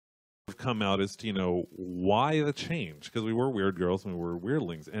come out as to, why the change? Because we were Weird Girls and we were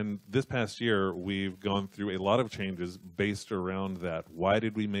Weirdlings. And this past year, we've gone through a lot of changes based around that. Why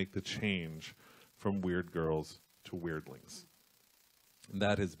did we make the change from Weird Girls to Weirdlings? And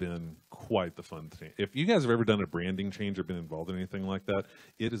that has been quite the fun thing. If you guys have ever done a branding change or been involved in anything like that,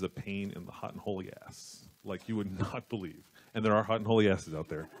 it is a pain in the hot and holy ass, like you would not believe. And there are hot and holy asses out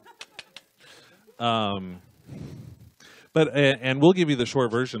there. And we'll give you the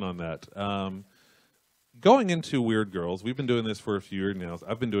short version on that. Going into Weird Girls, we've been doing this for a few years now.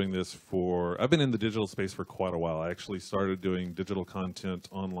 I've been in the digital space for quite a while. I actually started doing digital content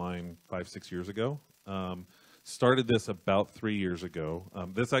online 5-6 years ago. Started this about 3 years ago.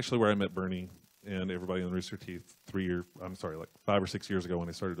 That's actually where I met Bernie and everybody in Rooster Teeth 5 or 6 years ago when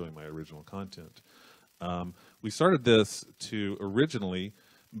I started doing my original content. We started this to originally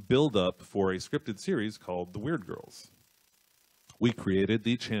build up for a scripted series called The Weird Girls. We created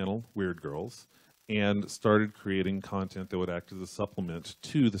the channel Weird Girls and started creating content that would act as a supplement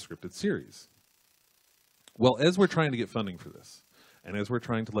to the scripted series. Well, as we're trying to get funding for this, and as we're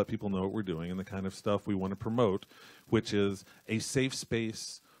trying to let people know what we're doing and the kind of stuff we want to promote, which is a safe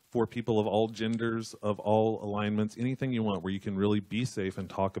space for people of all genders, of all alignments, anything you want where you can really be safe and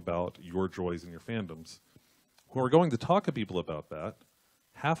talk about your joys and your fandoms. When we're going to talk to people about that,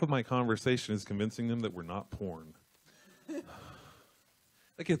 half of my conversation is convincing them that we're not porn.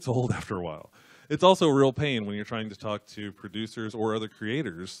 That gets old after a while. It's also a real pain when you're trying to talk to producers or other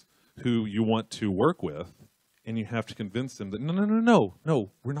creators who you want to work with, and you have to convince them that, no,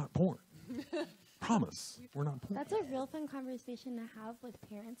 we're not porn. Promise, we're not porn. That's a real fun conversation to have with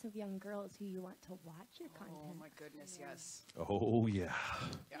parents of young girls who you want to watch your content. Oh my goodness, yes. Oh yeah.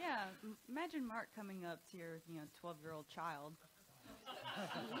 Yeah, imagine Mark coming up to your 12-year-old child.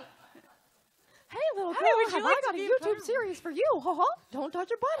 Hey, little girl, would you have like I got to a be a YouTube part of- series for you. Don't touch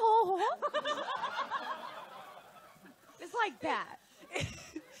your butthole. It's like that. It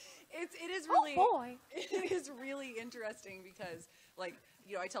is really, Oh, boy. It is really interesting because, like,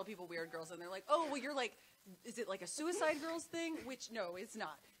 I tell people Weird Girls, and they're like, oh, well, you're like, is it like a Suicide Girls thing? Which, no, it's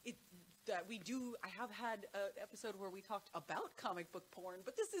not. I have had an episode where we talked about comic book porn,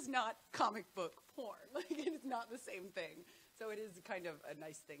 but this is not comic book porn. Like, it is not the same thing. So it is kind of a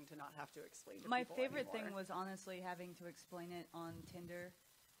nice thing to not have to explain to My people favorite anymore. thing was honestly having to explain it on Tinder.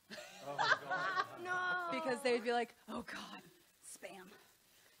 Oh my God. No. Because they'd be like, oh God, spam.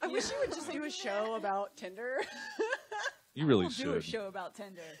 I wish you would just do a show about Tinder. You really I'll should. do a show about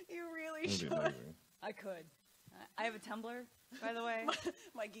Tinder. You really That'd be should. amazing. I could. I have a Tumblr, by the way.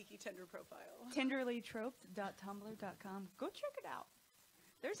 My geeky Tinder profile. Tenderlytroped.tumblr.com. Go check it out.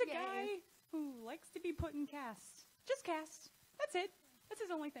 There's a guy who likes to be put in casts. Just casts. That's it. That's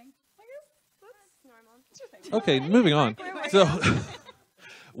his only thing. I guess that's normal. It's your thing. Okay, moving on. So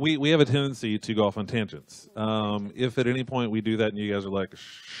we have a tendency to go off on tangents. If at any point we do that and you guys are like,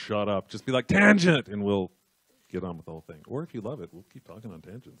 shut up, just be like, tangent, and we'll get on with the whole thing. Or if you love it, we'll keep talking on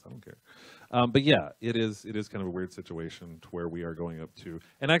tangents. I don't care. But yeah, it is kind of a weird situation to where we are going up to.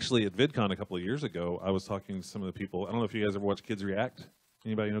 And actually at VidCon a couple of years ago, I was talking to some of the people. I don't know if you guys ever watch Kids React.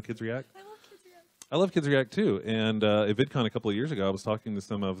 Anybody know Kids React? I love Kids React. I love Kids React too. And at VidCon a couple of years ago, I was talking to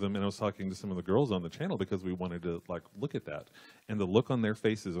some of them, and I was talking to some of the girls on the channel because we wanted to look at that. And the look on their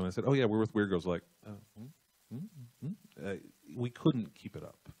faces when I said, "Oh yeah, we're with Weird Girls," like, we couldn't keep it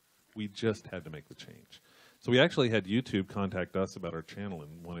up. We just had to make the change. So we actually had YouTube contact us about our channel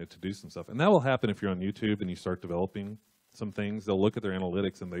and wanted to do some stuff. And that will happen if you're on YouTube and you start developing some things. They'll look at their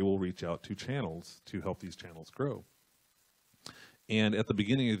analytics and they will reach out to channels to help these channels grow. And at the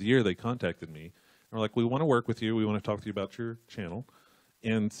beginning of the year, they contacted me. And were like, we want to work with you. We want to talk to you about your channel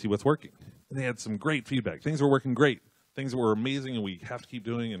and see what's working. And they had some great feedback. Things were working great. Things that were amazing and we have to keep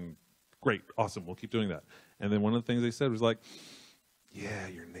doing, and great, awesome, we'll keep doing that. And then one of the things they said was like, yeah,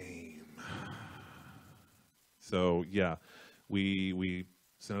 your name. So yeah, we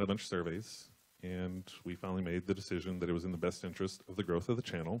sent out a bunch of surveys, and we finally made the decision that it was in the best interest of the growth of the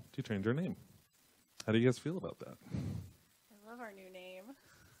channel to change our name. How do you guys feel about that? I love our new name.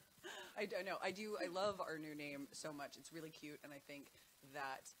 I don't know. I love our new name so much. It's really cute, and I think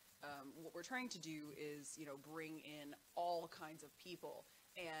that what we're trying to do is, bring in all kinds of people.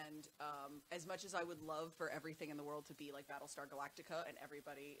 And as much as I would love for everything in the world to be like Battlestar Galactica and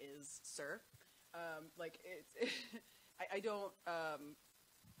everybody is Sir, I don't.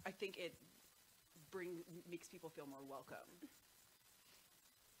 I think it makes people feel more welcome.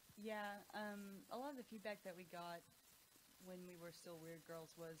 Yeah, a lot of the feedback that we got when we were still Weird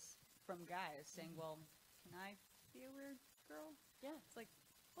Girls was from guys saying, well, can I be a weird girl? Yeah. It's like,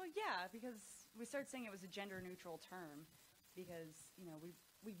 well, yeah, because we started saying it was a gender-neutral term because,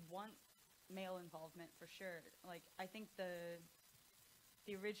 we want male involvement for sure. Like, I think the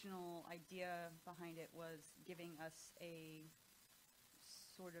original idea behind it was giving us a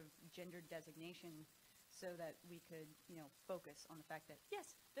sort of gender designation so that we could, you know, focus on the fact that,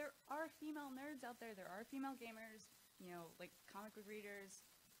 yes, there are female nerds out there, there are female gamers, you know, like comic book readers,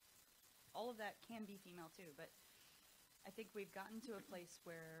 all of that can be female too, but I think we've gotten to a place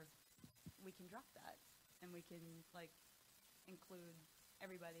where we can drop that and we can, like, include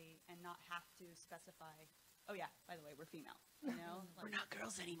everybody and not have to specify, oh yeah, by the way, we're female, you know? Like, We're not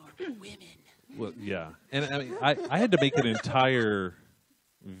girls anymore, we're women. Well, yeah. And I mean, I had to make an entire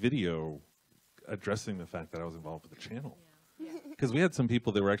video addressing the fact that I was involved with the channel. Because we had some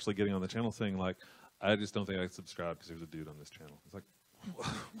people that were actually getting on the channel saying, like, I just don't think I subscribe because there's a dude on this channel. It's like,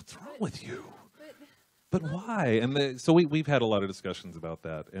 what's wrong with you? But why? And so we've had a lot of discussions about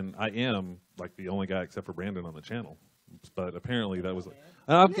that. And I am, like, the only guy except for Brandon on the channel. But apparently that was...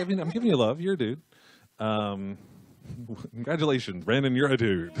 I'm giving you love. You're a dude. Congratulations, Brandon. You're a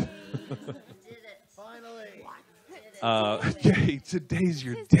dude. Did it. Finally. Yay, today's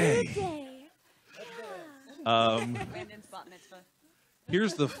your day. Brandon's bat mitzvah.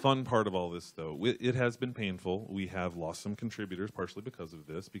 Here's the fun part of all this, though. It has been painful. We have lost some contributors, partially because of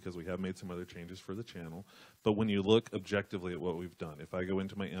this, because we have made some other changes for the channel. But when you look objectively at what we've done, if I go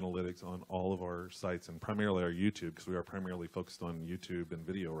into my analytics on all of our sites, and primarily our YouTube, because we are primarily focused on YouTube and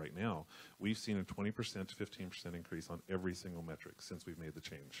video right now, we've seen a 20% to 15% increase on every single metric since we've made the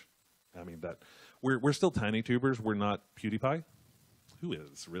change. I mean, that we're still tiny tubers. We're not PewDiePie. Who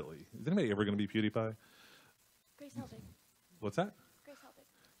is, really? Is anybody ever going to be PewDiePie? Grace Helbig. What's that? Grace Helbig.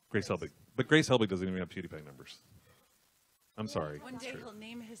 Grace Helbig. But Grace Helbig doesn't even have PewDiePie numbers. I'm sorry. One It's day true. he'll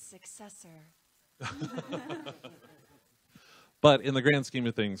name his successor. But in the grand scheme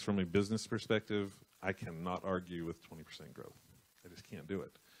of things, from a business perspective, I cannot argue with 20% growth. I just can't do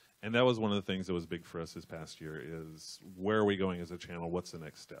it. And that was one of the things that was big for us this past year is where are we going as a channel? What's the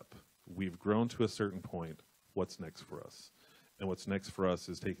next step? We've grown to a certain point. What's next for us? And what's next for us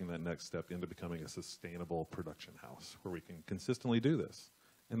is taking that next step into becoming a sustainable production house where we can consistently do this.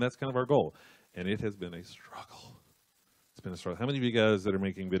 And that's kind of our goal. And it has been a struggle. It's been a struggle. How many of you guys that are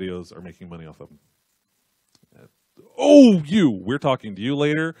making videos are making money off of them? Oh, you! We're talking to you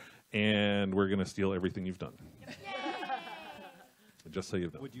later, and we're going to steal everything you've done. Just so you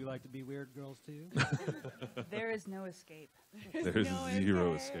know. Would you like to be weird girls too? There is no escape. There's No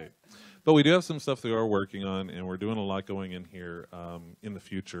zero escape. escape. But we do have some stuff that we are working on, and we're doing a lot going in here in the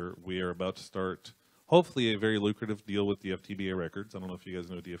future. We are about to start, hopefully, a very lucrative deal with DFTBA Records. I don't know if you guys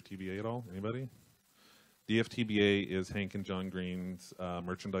know DFTBA at all. Anybody? DFTBA is Hank and John Green's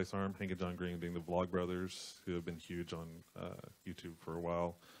merchandise arm. Hank and John Green being the Vlogbrothers, who have been huge on YouTube for a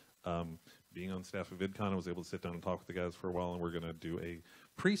while. Being on staff at VidCon, I was able to sit down and talk with the guys for a while, and we're going to do a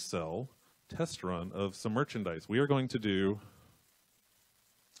pre-sell test run of some merchandise. We are going to do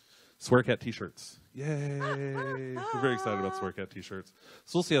SwearCat t-shirts. Yay! We're very excited about SwearCat t-shirts.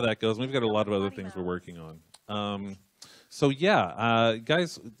 So we'll see how that goes. We've got a lot of other things we're working on. So yeah,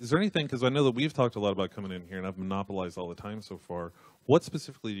 guys, is there anything, because I know that we've talked a lot about coming in here, and I've monopolized all the time so far. What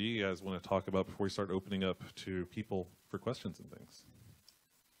specifically do you guys want to talk about before we start opening up to people for questions and things?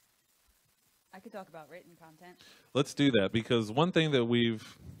 I could talk about written content. Let's do that, because one thing that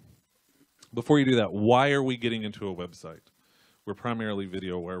before you do that, why are we getting into a website? We're primarily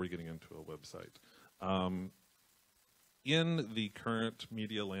video. Why are we getting into a website? In the current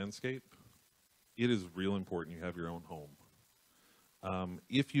media landscape, it is real important you have your own home.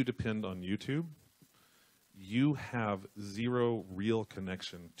 If you depend on YouTube, you have zero real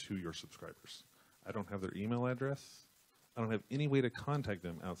connection to your subscribers. I don't have their email address. I don't have any way to contact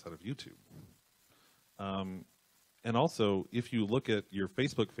them outside of YouTube. And also, if you look at your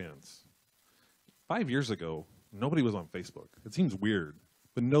Facebook fans, 5 years ago, nobody was on Facebook. It seems weird,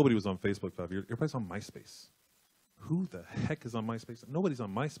 but nobody was on Facebook 5 years. Everybody's on MySpace. Who the heck is on MySpace? Nobody's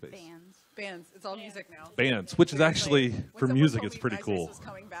on MySpace. Bands. It's all music now. Bands, which is Seriously. actually, When for someone music, told it's me pretty MySpace cool. was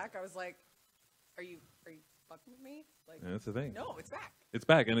coming back, I was like, are you fucking with me? Like, Yeah, that's the thing. no, it's back. It's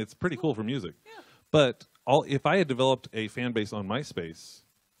back, and it's pretty cool for music. Yeah. But if I had developed a fan base on MySpace,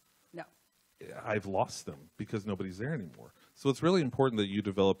 No. I've lost them because nobody's there anymore. So it's really important that you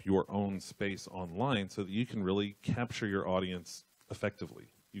develop your own space online so that you can really capture your audience effectively.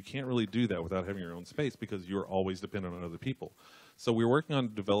 You can't really do that without having your own space because you're always dependent on other people. So we're working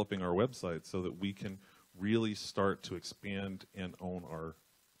on developing our website so that we can really start to expand and own our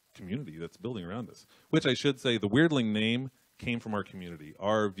community that's building around us. Which I should say, the Weirdling name came from our community.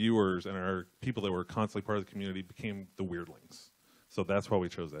 Our viewers and our people that were constantly part of the community became the Weirdlings. So that's why we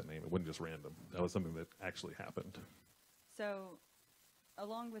chose that name. It wasn't just random. That was something that actually happened. So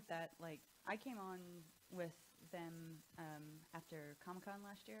along with that, like, I came on with them after Comic-Con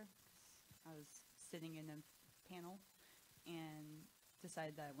last year. I was sitting in a panel and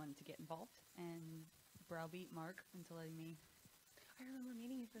decided that I wanted to get involved and browbeat Mark into letting me. I remember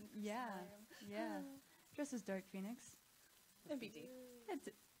meeting you for the first Yeah, time. yeah. Dressed as Dark Phoenix. MBD. It's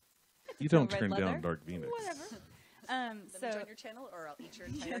You still don't red turn leather. down Dark Phoenix. Whatever. Let me So join your channel, or I'll eat your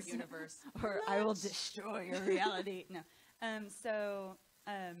entire Yes. universe. or I will destroy your reality. No.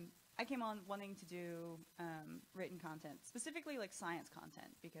 I came on wanting to do written content, specifically like science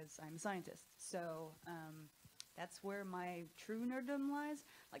content, because I'm a scientist. So that's where my true nerddom lies.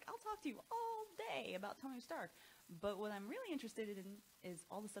 Like, I'll talk to you all day about Tony Stark, but what I'm really interested in is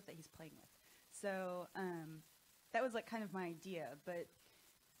all the stuff that he's playing with. So that was like kind of my idea. But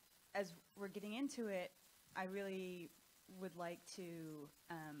as we're getting into it, I really would like to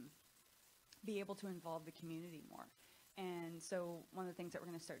be able to involve the community more. And so one of the things that we're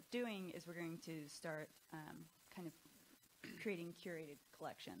going to start doing is we're going to start kind of creating curated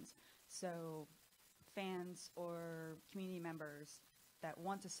collections. So fans or community members that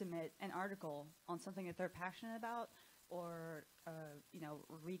want to submit an article on something that they're passionate about, or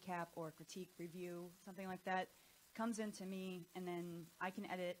recap or critique, review, something like that, comes into me, and then I can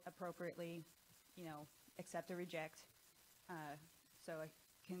edit appropriately, accept or reject, so I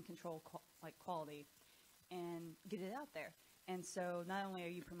can control quality and get it out there. And so not only are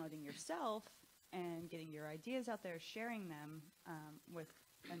you promoting yourself and getting your ideas out there, sharing them with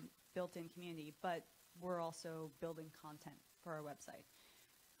a built-in community, but we're also building content for our website.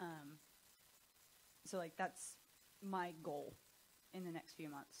 So like that's my goal in the next few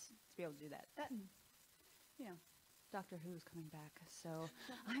months, to be able to do that. Doctor Who's coming back, so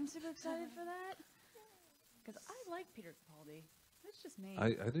I'm super excited for that. Because I like Peter Capaldi. It's just me.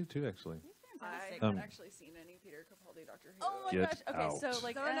 I do too, actually. He's I fantastic. haven't actually seen any Peter Capaldi Doctor Who. Oh my Get gosh. Okay, out. so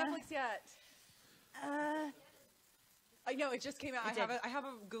like Not on Netflix yet. I know, it just came out. It I have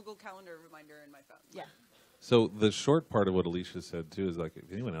a Google Calendar reminder in my phone. Yeah. So the short part of what Alicia said too is like,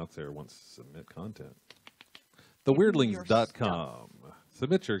 if anyone out there wants to submit content, theweirdlings.com.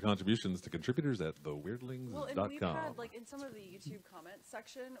 Submit your contributions to contributors at theweirdlings.com. Well, and we've had, like, in some of the YouTube comments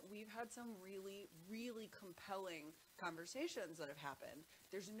section, we've had some really, really compelling conversations that have happened.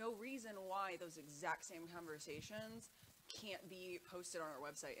 There's no reason why those exact same conversations can't be posted on our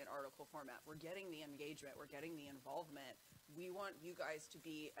website in article format. We're getting the engagement. We're getting the involvement. We want you guys to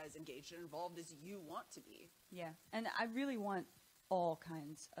be as engaged and involved as you want to be. Yeah, and I really want all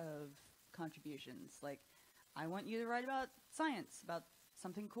kinds of contributions. Like, I want you to write about science, about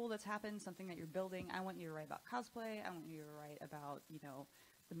something cool that's happened, something that you're building. I want you to write about cosplay. I want you to write about,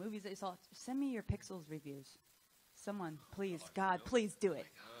 the movies that you saw. Send me your Pixels reviews. Someone, please, God, please do it.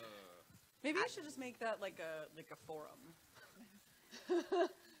 Maybe I should just make that like a forum.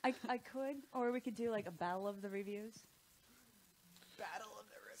 I could, or we could do like a battle of the reviews. Battle of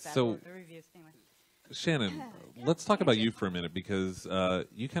the Rivers. Battle of the reviews. Anyway. Shannon, let's talk about you for a minute, because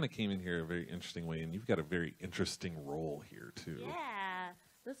you kind of came in here a very interesting way, and you've got a very interesting role here too. Yeah,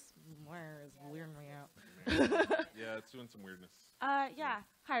 this wire is weirding me out. Yeah, it's doing some weirdness. Yeah.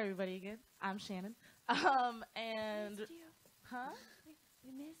 Hi, everybody again. I'm Shannon. And Missed you. huh?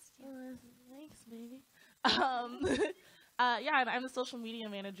 We missed you. Thanks, baby. Yeah, and I'm the social media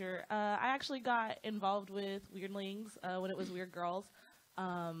manager. I actually got involved with Weirdlings when it was Weird Girls,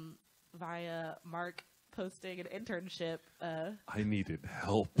 via Mark posting an internship. I needed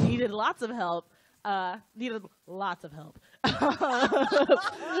help. Needed lots of help. Needed lots of help.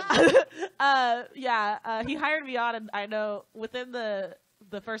 He hired me on, and I know within the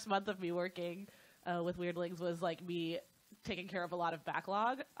first month of me working with Weirdlings was like me taking care of a lot of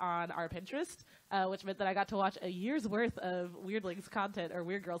backlog on our Pinterest, which meant that I got to watch a year's worth of Weirdlings content or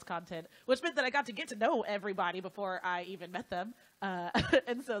Weird Girls content, which meant that I got to get to know everybody before I even met them.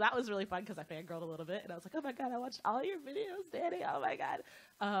 And so that was really fun because I fangirled a little bit, and I was like, oh my God, I watched all your videos, Danny. Oh my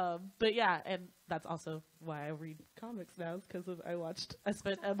God. But yeah, and that's also why I read comics now, is because I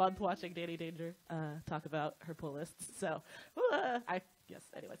spent a month watching Danny Danger talk about her pull lists. So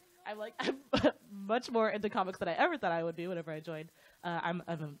anyways, I'm much more into comics than I ever thought I would be whenever I joined. I'm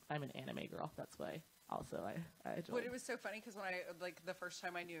an anime girl. That's why also I joined. But it was so funny because when the first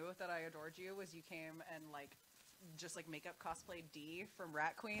time I knew that I adored you was you came and just makeup cosplay D from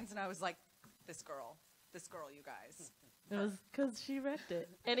Rat Queens, and I was like, this girl, you guys. It was because she wrecked it.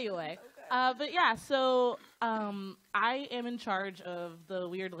 Anyway, Okay. but yeah, so I am in charge of the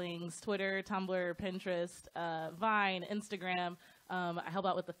Weirdlings Twitter, Tumblr, Pinterest, Vine, Instagram. I help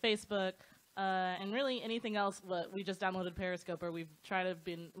out with the Facebook. And really anything else, but we just downloaded Periscope, or we've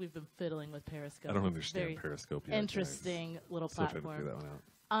been fiddling with Periscope. I don't It's understand very Periscope yet. interesting little Still trying to platform. figure that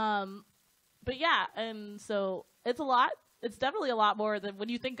one out. But yeah, and so it's a lot. It's definitely a lot more than when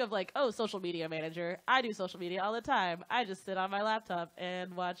you think of like, oh, social media manager. I do social media all the time. I just sit on my laptop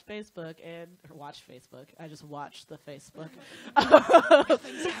and watch Facebook I just watch the Facebook.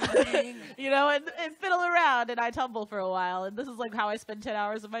 You know, and fiddle around, and I tumble for a while, and this is like how I spend 10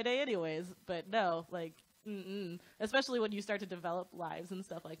 hours of my day anyways. But no, like, especially when you start to develop lives and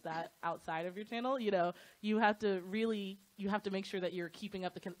stuff like that outside of your channel, you know, you have to make sure that you're keeping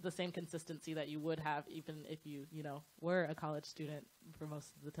up the same consistency that you would have even if you know, were a college student for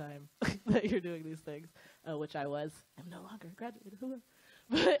most of the time that you're doing these things, which I was. I'm no longer graduated.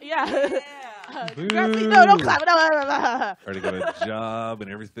 But yeah. Congrats. No, don't clap. No. Already got a job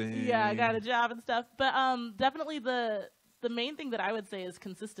and everything. Yeah, I got a job and stuff. But definitely the main thing that I would say is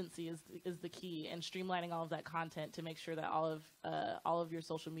consistency is the key, and streamlining all of that content to make sure that all of your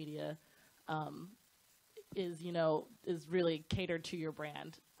social media is really catered to your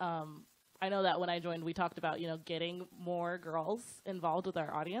brand. I know that when I joined, we talked about, you know, getting more girls involved with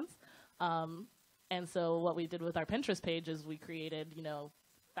our audience. And so what we did with our Pinterest page is we created, you know,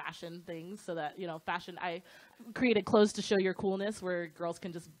 fashion things so that, you know, I created clothes to show your coolness, where girls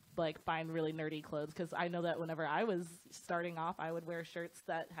can just like find really nerdy clothes, because I know that whenever I was starting off, I would wear shirts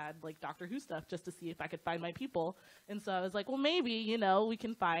that had like Doctor Who stuff just to see if I could find my people. And so I was like, well, maybe, you know, we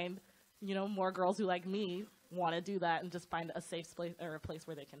can find, you know, more girls who like me want to do that and just find a safe place, or a place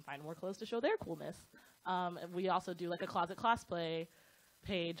where they can find more clothes to show their coolness. And we also do like a closet cosplay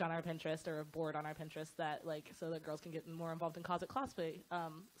page on our Pinterest, or a board on our Pinterest, that like, so that girls can get more involved in closet cosplay.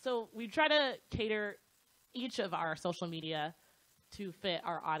 So we try to cater each of our social media to fit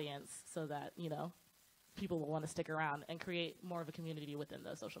our audience, so that, you know, people will want to stick around and create more of a community within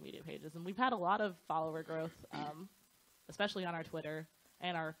those social media pages. And we've had a lot of follower growth, especially on our Twitter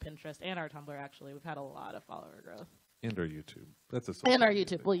and our Pinterest and our Tumblr. Actually, we've had a lot of follower growth. And our YouTube. That's a and our media YouTube.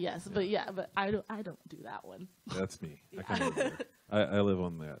 thing. Well, yes, but I don't do that one. That's me. I live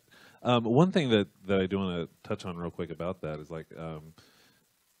on that. One thing that I do want to touch on real quick about that is like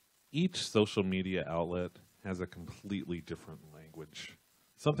each social media outlet has a completely different language.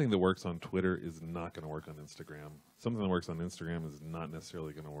 Something that works on Twitter is not going to work on Instagram. Something that works on Instagram is not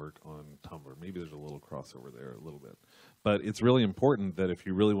necessarily going to work on Tumblr. Maybe there's a little crossover there, a little bit. But it's really important that if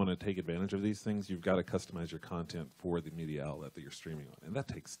you really want to take advantage of these things, you've got to customize your content for the media outlet that you're streaming on. And that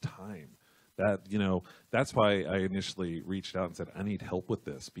takes time. That, you know, that's why I initially reached out and said, I need help with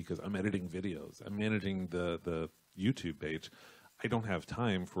this, because I'm editing videos. I'm managing the YouTube page. I don't have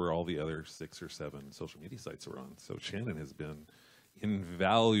time for all the other 6 or 7 social media sites we're on. So Shannon has been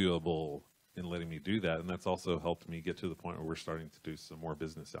invaluable in letting me do that, and that's also helped me get to the point where we're starting to do some more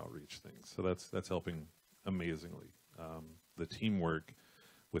business outreach things. So that's helping amazingly. The teamwork,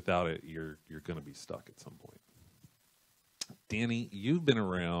 without it, you're going to be stuck at some point. Danny, you've been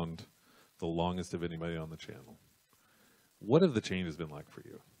around the longest of anybody on the channel. What have the changes been like for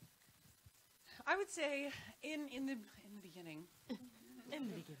you? I would say in the beginning,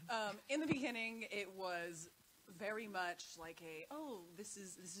 in the beginning, it was very much like this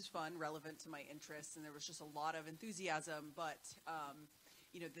is fun, relevant to my interests, and there was just a lot of enthusiasm. But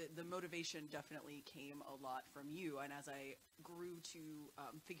you know, the motivation definitely came a lot from you. And as I grew to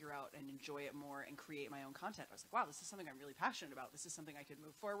figure out and enjoy it more and create my own content, I was like, wow, this is something I'm really passionate about. This is something I could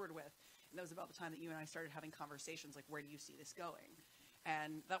move forward with. And that was about the time that you and I started having conversations like, where do you see this going?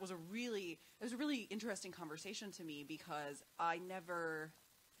 And that was a really interesting conversation to me, because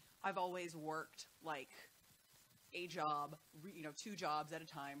I've always worked like a job, you know, 2 jobs at a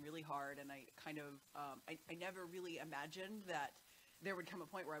time, really hard. And I kind of, I never really imagined that there would come a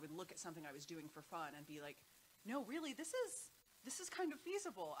point where I would look at something I was doing for fun and be like, no, really, this is kind of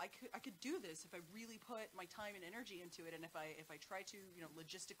feasible. I could do this if I really put my time and energy into it, and if I try to, you know,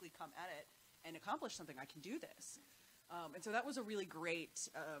 logistically come at it and accomplish something, I can do this. And so that was a really great,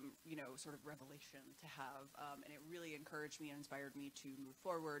 you know, sort of revelation to have, and it really encouraged me and inspired me to move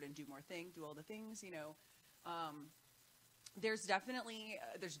forward and do more things, do all the things, you know. There's definitely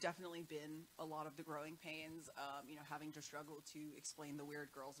been a lot of the growing pains. You know, having to struggle to explain the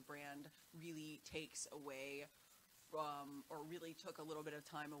Weird Girls brand really takes away from, or really took a little bit of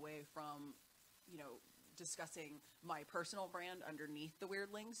time away from, you know, discussing my personal brand underneath the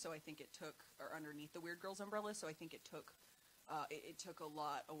Weirdlings. So I think it took, or underneath the Weird Girls umbrella. So I think it took a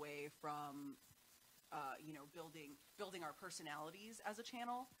lot away from, you know, building our personalities as a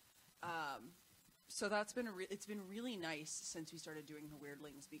channel. So that's been it's been really nice since we started doing the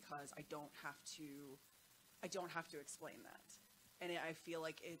Weirdlings, because I don't have to explain that. and I feel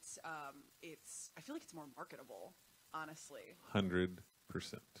like it's more marketable, honestly. 100%.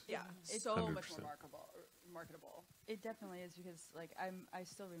 Yeah, It's so 100%. much more marketable. It definitely is because like I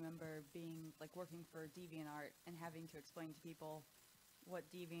still remember being like working for DeviantArt and having to explain to people what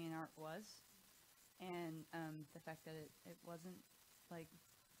DeviantArt was, and the fact that it wasn't like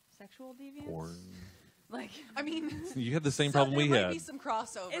sexual deviance. Porn. Like I mean, You had the same so problem we there had. might be some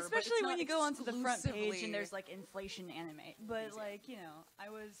crossover, but it's especially when not you go onto the front page exclusively- and there's like inflation anime, but like I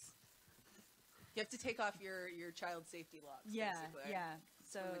was you have to take off your child safety locks. yeah. basically.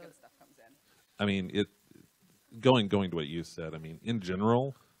 So That's when the good stuff comes in. I mean, going to what you said, I mean, in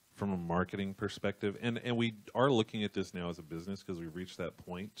general, from a marketing perspective, and we are looking at this now as a business because we've reached that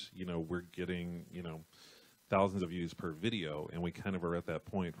point. We're getting, thousands of views per video, and we kind of are at that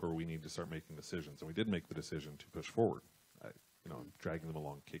point where we need to start making decisions. And we did make the decision to push forward. I'm dragging them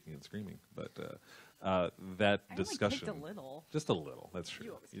along, kicking and screaming. But that I discussion, only kicked a little. just a little. That's true.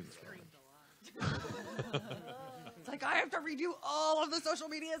 You always You screamed just- It's like I have to redo all of the social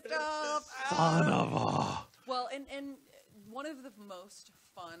media stuff. Son of a. Well, and one of the most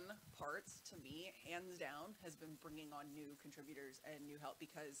fun parts to me, hands down, has been bringing on new contributors and new help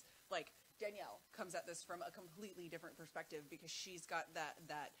because, like, Danielle comes at this from a completely different perspective because she's got that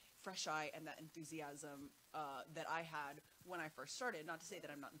fresh eye and that enthusiasm that I had when I first started. Not to say that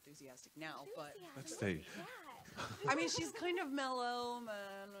I'm not enthusiastic now, but Let's stay. I mean, she's kind of mellow,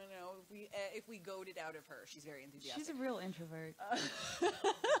 man. If we goad it out of her, she's very enthusiastic. She's a real introvert.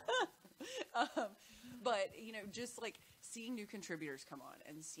 But just like seeing new contributors come on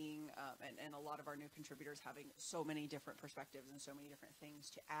and seeing and a lot of our new contributors having so many different perspectives and so many different things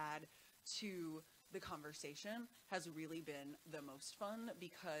to add to the conversation has really been the most fun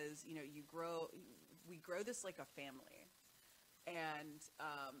because we grow this like a family, and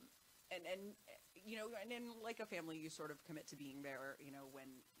in like a family you sort of commit to being there when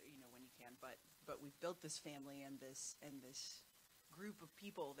you can, but we've built this family and this group of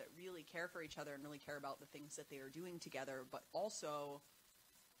people that really care for each other and really care about the things that they are doing together, but also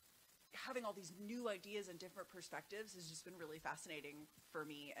having all these new ideas and different perspectives has just been really fascinating for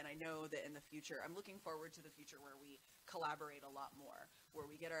me. And I know that in the future, I'm looking forward to the future where we collaborate a lot more, where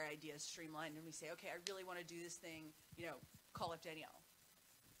we get our ideas streamlined and we say, okay, I really want to do this thing, call up Danielle.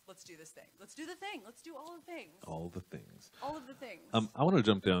 Let's do this thing. Let's do the thing. Let's do all the things. All the things. All of the things. I want to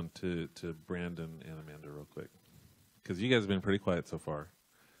jump down to Brandon and Amanda real quick because you guys have been pretty quiet so far.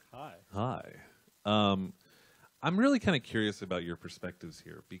 Hi. I'm really kind of curious about your perspectives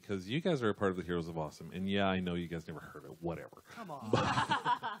here because you guys are a part of the Heroes of Awesome, and yeah, I know you guys never heard it. Whatever. Come on.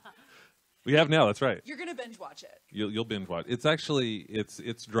 We have now. That's right. You're gonna binge watch it. You'll binge watch. It's actually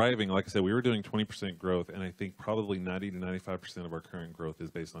it's driving. Like I said, we were doing 20% growth, and I think probably 90 to 95% of our current growth is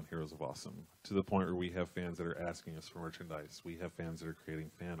based on Heroes of Awesome. To the point where we have fans that are asking us for merchandise. We have fans that are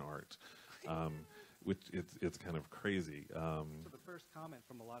creating fan art, which it's kind of crazy. So the first comment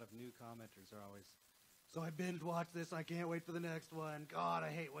from a lot of new commenters are always, "So I binge watched this. I can't wait for the next one. God,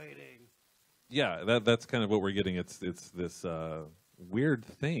 I hate waiting." Yeah, that's kind of what we're getting. It's this weird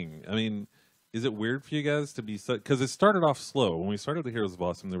thing. I mean, is it weird for you guys to be because it started off slow. When we started the Heroes of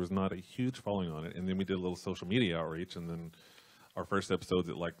Awesome, there was not a huge following on it, and then we did a little social media outreach, and then our first episode's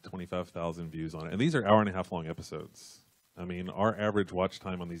at like 25,000 views on it. And these are hour-and-a-half long episodes. I mean, our average watch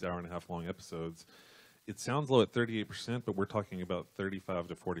time on these hour-and-a-half long episodes, it sounds low at 38%, but we're talking about 35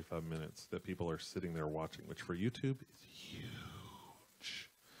 to 45 minutes that people are sitting there watching, which for YouTube is huge.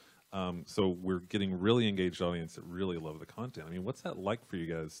 So we're getting really engaged audience that really love the content. I mean, what's that like for you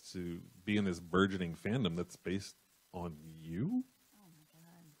guys to be in this burgeoning fandom that's based on you? Oh my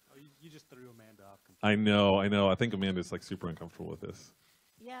god. Oh, you just threw Amanda off completely. I know. I think Amanda's like super uncomfortable with this.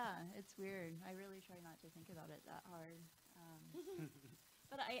 Yeah, it's weird. I really try not to think about it that hard.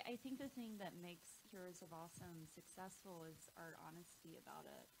 But I think the thing that makes Heroes of Awesome successful is our honesty about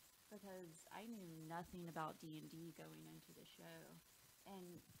it. Because I knew nothing about D&D going into the show.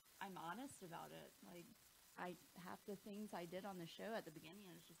 And I'm honest about it. Like, half the things I did on the show at the beginning,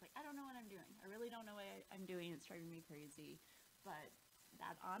 I was just like, I don't know what I'm doing. I really don't know what I'm doing. It's driving me crazy. But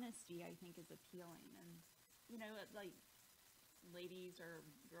that honesty, I think, is appealing. And, like, ladies or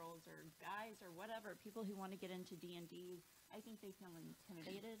girls or guys or whatever, people who want to get into D&D, I think they feel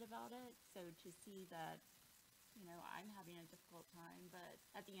intimidated about it. So to see that, I'm having a difficult time, but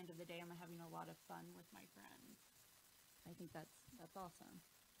at the end of the day, I'm having a lot of fun with my friends. I think that's awesome.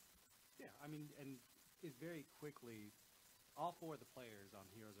 Yeah, I mean, and it very quickly, all four of the players on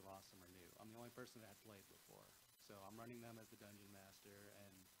Heroes of Awesome are new. I'm the only person that had played before. So I'm running them as the Dungeon Master,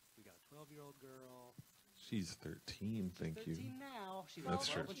 and we got a 12-year-old girl. She's 13, thank you. 13 now. She That's was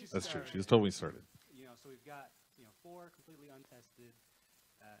true. 12 when she That's true. started. She just told me we started. So we've got 4 completely untested,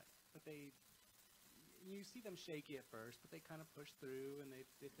 but you see them shaky at first, but they kind of push through and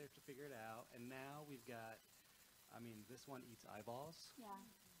they start to figure it out. And now we've got, this one eats eyeballs.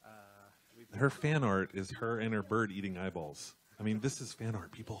 Yeah. Her fan art is her and her bird eating eyeballs. I mean, this is fan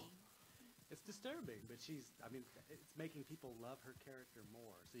art, people. It's disturbing, but it's making people love her character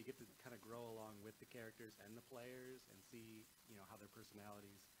more. So you get to kind of grow along with the characters and the players and see, how their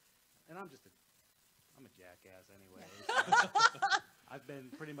personalities. And I'm a jackass anyway. I've been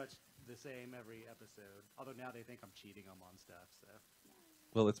pretty much the same every episode. Although now they think I'm cheating them on stuff. So.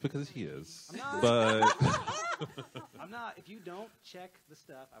 Well, it's because he is. I'm not. But I'm not. If you don't check the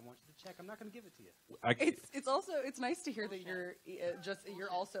stuff I want you to check, I'm not going to give it to you. It's nice to hear that you're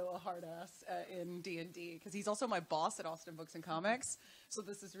also a hard ass in D&D, because he's also my boss at Austin Books and Comics. So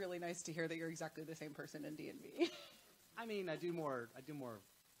this is really nice to hear that you're exactly the same person in D&D. I do more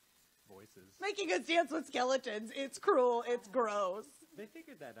voices. Making us dance with skeletons. It's cruel. It's gross. They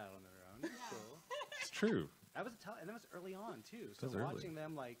figured that out on their own. It's cool. it's true. And that was early on too. So watching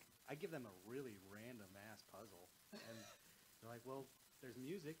them, I give them a really random ass puzzle, and they're like, "Well, there's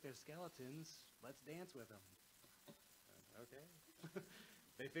music, there's skeletons. Let's dance with them." Okay.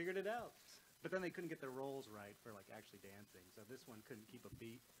 They figured it out, but then they couldn't get their rolls right for actually dancing. So this one couldn't keep a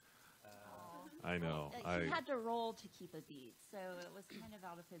beat. I know. He had to roll to keep a beat, so it was kind of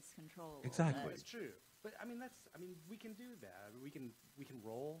out of his control. Exactly. It's true. But we can do that. We can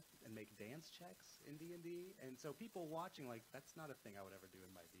roll and make dance checks in D&D, and so people watching, that's not a thing I would ever do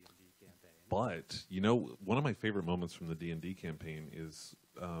in my D&D campaign. But one of my favorite moments from the D&D campaign is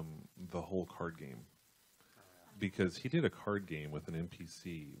the whole card game, because he did a card game with an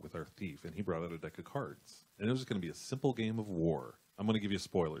NPC with our thief, and he brought out a deck of cards, and it was going to be a simple game of war. I'm going to give you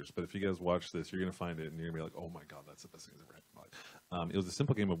spoilers, but if you guys watch this, you're going to find it, and you're going to be like, "Oh my god, that's the best thing I've ever had in my life." It was a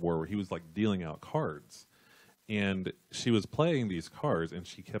simple game of war where he was dealing out cards, and she was playing these cards, and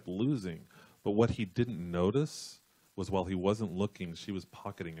she kept losing. But what he didn't notice was while he wasn't looking, she was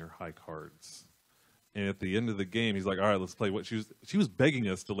pocketing her high cards. And at the end of the game, he's like, "All right, let's play." She was begging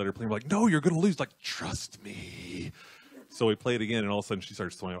us to let her play. We're like, "No, you're going to lose." Trust me. So we played again, and all of a sudden she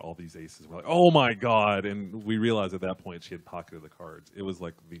starts throwing out all these aces. We're like, "Oh my god!" And we realized at that point she had pocketed the cards. It was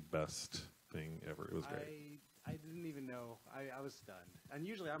the best thing ever. It was great. I didn't even know. I was stunned. And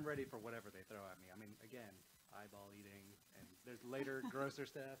usually I'm ready for whatever they throw at me. Again, eyeball eating, and there's later grosser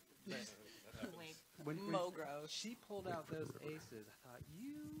stuff. When gross. She pulled out those aces, I thought,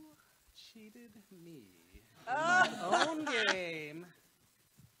 you cheated me. In my own game.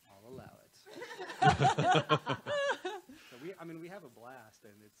 I'll allow it. So we have a blast,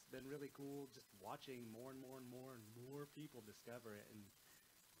 and it's been really cool just watching more and more people discover it. And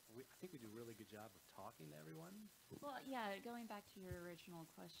I think we do a really good job of talking to everyone. Well, yeah, going back to your original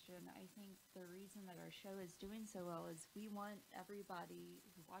question, I think the reason that our show is doing so well is we want everybody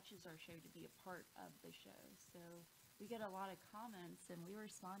who watches our show to be a part of the show. So we get a lot of comments, and we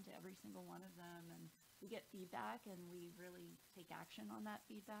respond to every single one of them, and we get feedback, and we really take action on that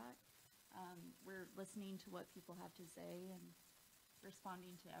feedback. We're listening to what people have to say and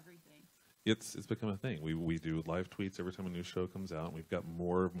responding to everything. It's become a thing. We do live tweets every time a new show comes out. And we've got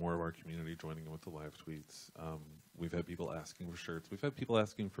more of our community joining in with the live tweets. We've had people asking for shirts. We've had people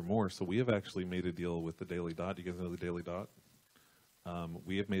asking for more. So we have actually made a deal with the Daily Dot. Do you guys know the Daily Dot?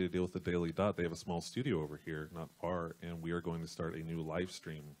 We have made a deal with the Daily Dot. They have a small studio over here, not far, and we are going to start a new live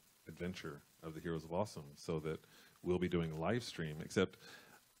stream adventure of the Heroes of Awesome, so that we'll be doing a live stream, except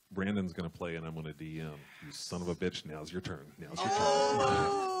Brandon's going to play and I'm going to DM. You son of a bitch, now's your turn.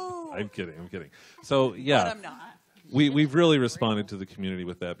 I'm kidding. So, yeah. But I'm not. We've really responded to the community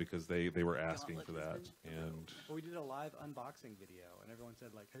with that because they were asking for that. And well, we did a live unboxing video, and everyone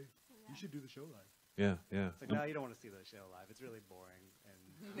said, hey, you should do the show live. Yeah. It's like, no, you don't want to see the show live. It's really boring.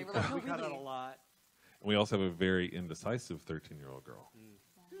 And They were like, we cut out a lot. And we also have a very indecisive 13-year-old girl.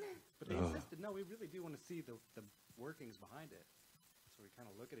 But they insisted, no, we really do want to see the workings behind it. So we kind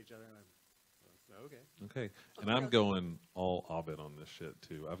of look at each other and Okay. And I'm going all Ovid on this shit,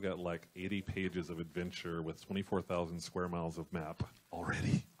 too. I've got 80 pages of adventure with 24,000 square miles of map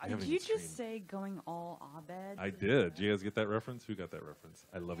already. Did you just say going all Abed? I did. Did you guys get that reference? Who got that reference?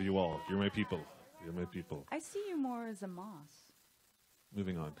 I love you all. You're my people. I see you more as a moss.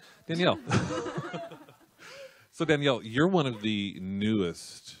 Moving on. Danielle. So, Danielle, you're one of the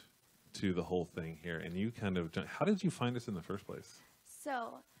newest to the whole thing here, and you how did you find us in the first place?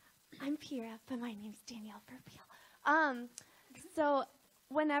 So, I'm Pira, but my name's Danielle Verpeel. So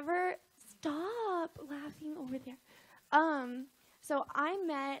stop laughing over there. So I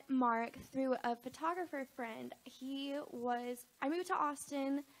met Mark through a photographer friend. I moved to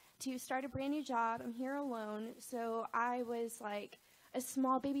Austin to start a brand new job. I'm here alone, so I was like a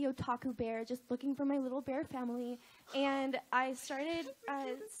small baby otaku bear just looking for my little bear family. And I started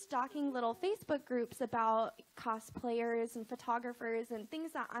stalking little Facebook groups about cosplayers and photographers and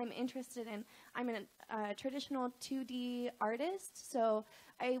things that I'm interested in. I'm a traditional 2D artist, so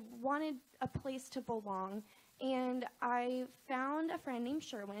I wanted a place to belong. And I found a friend named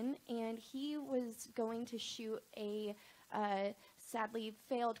Sherwin, and he was going to shoot a sadly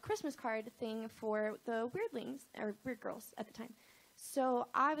failed Christmas card thing for the Weirdlings, or Weird Girls at the time. So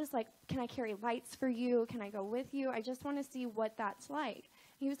I was like, can I carry lights for you? Can I go with you? I just want to see what that's like.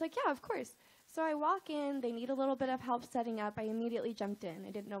 He was like, yeah, of course. So I walk in. They need a little bit of help setting up. I immediately jumped in. I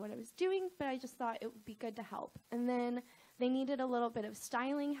didn't know what I was doing, but I just thought it would be good to help. And then they needed a little bit of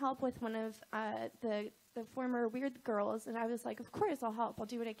styling help with one of the former Weird Girls, and I was like, of course, I'll help. I'll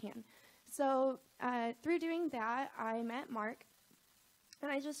do what I can. So through doing that, I met Mark.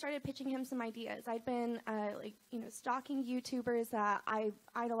 And I just started pitching him some ideas. I'd been, stalking YouTubers that I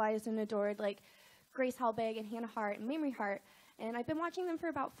idolized and adored, like Grace Helbig and Hannah Hart and Mamrie Hart. And I've been watching them for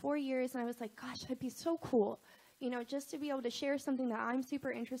about 4 years, and I was like, gosh, that'd be so cool. Just to be able to share something that I'm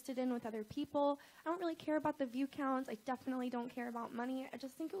super interested in with other people. I don't really care about the view counts. I definitely don't care about money. I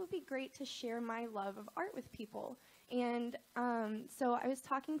just think it would be great to share my love of art with people. And so I was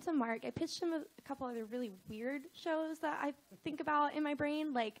talking to Mark. I pitched him a couple other really weird shows that I think about in my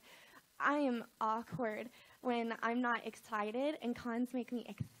brain. Like, I am awkward when I'm not excited, and cons make me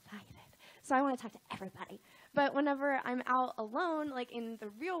excited. So I want to talk to everybody. But whenever I'm out alone, like in the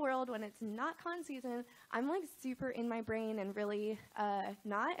real world, when it's not con season, I'm like super in my brain and really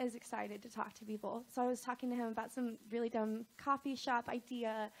not as excited to talk to people. So I was talking to him about some really dumb coffee shop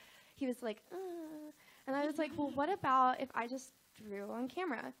idea. He was like, and I was like, well, what about if I just drew on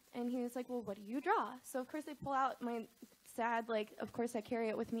camera? And he was like, well, what do you draw? So of course I pull out my sad, of course I carry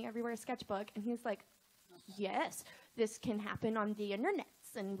it with me everywhere sketchbook. And he's like, yes, this can happen on the internet,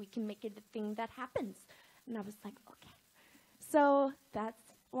 and we can make it a thing that happens. And I was like, okay. So that's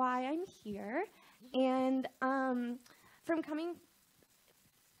why I'm here. And from coming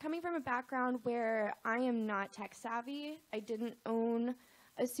from a background where I am not tech savvy, I didn't own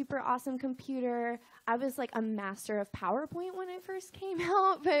a super awesome computer. I was like a master of PowerPoint when it first came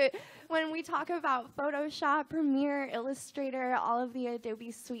out. But when we talk about Photoshop, Premiere, Illustrator, all of the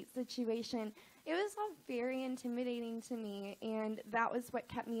Adobe Suite situation, it was all very intimidating to me, and that was what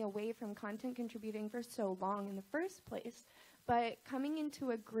kept me away from content contributing for so long in the first place. But coming into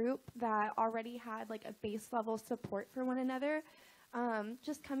a group that already had like a base level support for one another,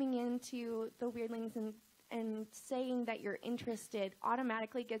 just coming into the Weirdlings and saying that you're interested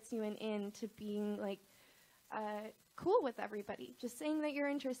automatically gets you an in to being like cool with everybody. Just saying that you're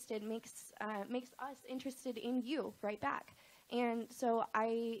interested makes us interested in you right back. And so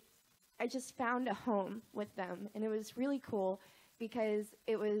I just found a home with them, and it was really cool because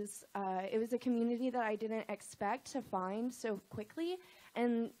it was a community that I didn't expect to find so quickly,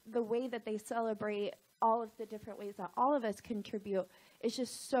 and the way that they celebrate all of the different ways that all of us contribute is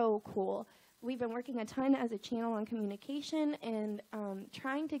just so cool. We've been working a ton as a channel on communication and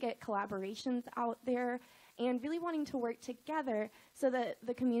trying to get collaborations out there and really wanting to work together so that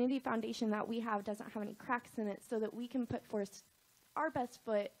the community foundation that we have doesn't have any cracks in it, so that we can put forth our best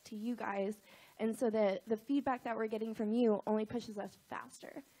foot to you guys, and so that the feedback that we're getting from you only pushes us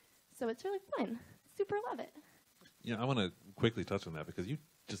faster. So it's really fun. Super love it. Yeah, I want to quickly touch on that because you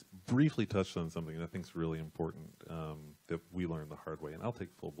just briefly touched on something that I think is really important that we learned the hard way, and I'll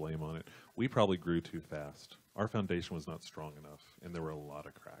take full blame on it. We probably grew too fast. Our foundation was not strong enough, and there were a lot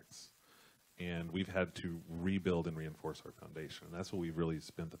of cracks. And we've had to rebuild and reinforce our foundation, and that's what we've really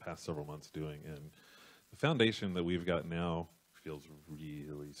spent the past several months doing. And the foundation that we've got now feels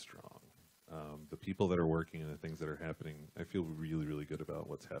really strong. The people that are working and the things that are happening, I feel really good about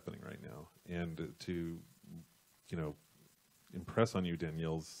what's happening right now. And to, impress on you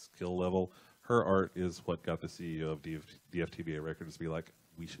Danielle's skill level, her art is what got the CEO of the FTBA Records to be like,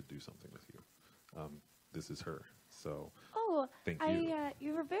 we should do something with you. This is her. So thank you.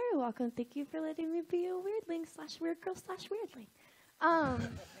 You were very welcome. Thank you for letting me be a Weirdling /WeirdGirl/Weirdling.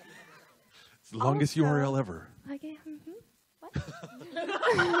 It's the longest also, URL ever. Okay. What?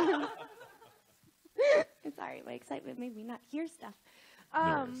 I'm sorry, my excitement made me not hear stuff.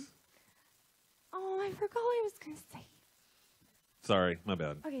 No worries. Oh, I forgot what I was going to say. Sorry, my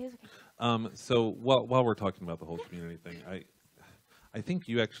bad. Okay, it's okay. So while we're talking about the whole community thing, I think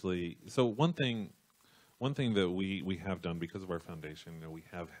you actually, so one thing that we have done because of our foundation, we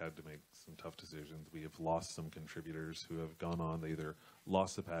have had to make some tough decisions. We have lost some contributors who have gone on. They either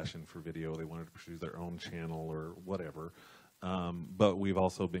lost the passion for video, they wanted to pursue their own channel or whatever. But we've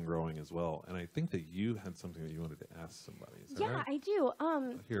also been growing as well. And I think that you had something that you wanted to ask somebody. Is that Yeah, right? I do.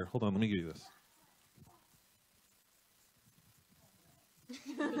 Here, hold on. Let me give you this.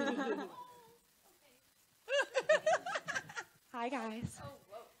 Hi, guys.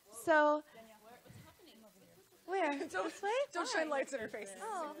 So, where? This way? Don't shine lights in her face.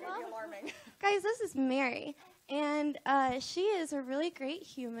 Oh, It's gonna be alarming. Guys, this is Mary, and she is a really great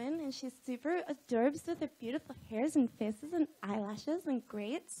human, and she's super adorbs with her beautiful hairs and faces and eyelashes and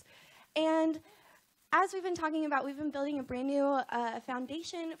greats. And as we've been talking about, we've been building a brand new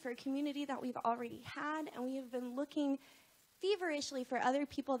foundation for a community that we've already had, and we have been looking feverishly for other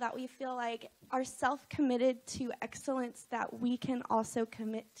people that we feel like are self-committed to excellence that we can also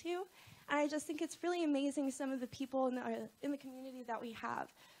commit to. And I just think it's really amazing some of the people in the community that we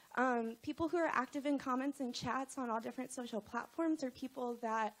have. People who are active in comments and chats on all different social platforms are people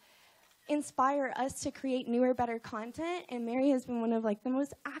that inspire us to create newer, better content. And Mary has been one of like the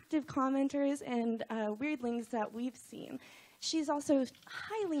most active commenters and weirdlings that we've seen. She's also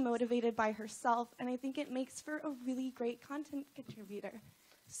highly motivated by herself, and I think it makes for a really great content contributor.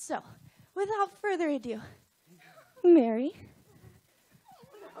 So, without further ado, Mary,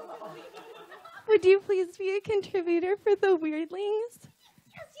 would you please be a contributor for the Weirdlings?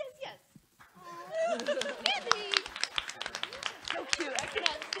 Yes. Andy! So cute. I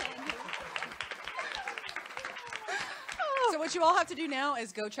cannot stand you. So what you all have to do now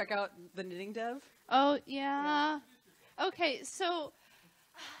is go check out the knitting dev. Oh, yeah. Okay, so,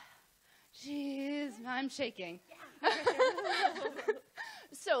 jeez, I'm shaking.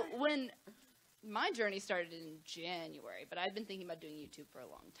 So when my journey started in January, but I've been thinking about doing YouTube for a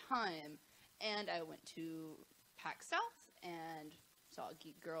long time, and I went to PAC South and saw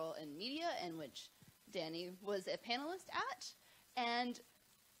Geek Girl in Media, in which Danny was a panelist at, and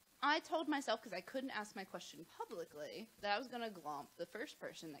I told myself, because I couldn't ask my question publicly, that I was going to glomp the first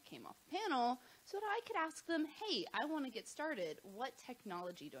person that came off the panel so that I could ask them, hey, I want to get started. What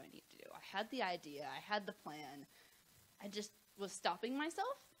technology do I need to do? I had the idea. I had the plan. I just was stopping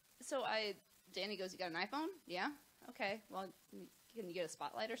myself. So Danny goes, you got an iPhone? Yeah. Okay. Well, can you get a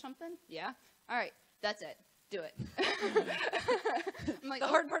spotlight or something? Yeah. All right. That's it. Do it. I'm like, The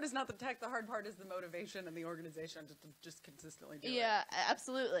hard part is not the tech. The hard part is the motivation and the organization to just consistently do it. Yeah,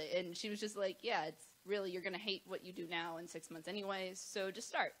 absolutely. And she was just like, yeah, it's really, you're going to hate what you do now in 6 months anyways, so just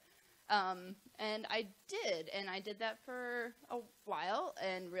start. And I did that for a while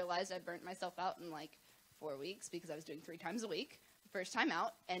and realized I burnt myself out in like 4 weeks because I was doing 3 times a week, first time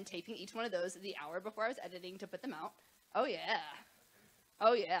out, and taping each one of those the hour before I was editing to put them out. Oh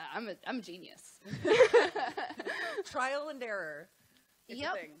yeah, I'm a genius. Trial and error. It's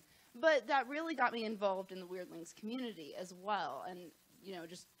a thing. But that really got me involved in the Weirdlings community as well, and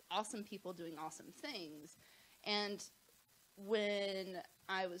just awesome people doing awesome things. And when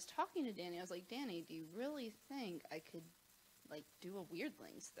I was talking to Danny, I was like, Danny, do you really think I could do a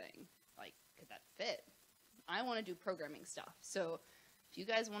Weirdlings thing? Could that fit? I want to do programming stuff. So if you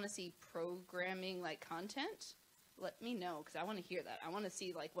guys want to see programming content, let me know, because I want to hear that. I want to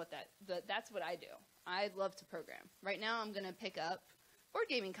see that's what I do. I love to program. Right now I'm going to pick up board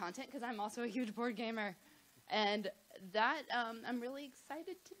gaming content because I'm also a huge board gamer. And that I'm really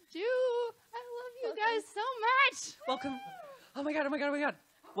excited to do. I love you guys so much. Welcome. Oh my god.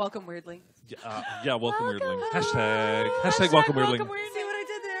 Welcome, Weirdling. Yeah, welcome Weirdling. Hashtag welcome Weirdling. See what I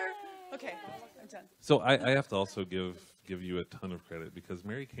did there? Okay, I'm done. So I have to also give you a ton of credit, because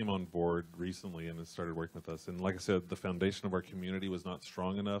Mary came on board recently and has started working with us. And like I said, the foundation of our community was not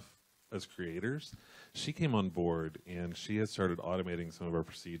strong enough as creators. She came on board and she has started automating some of our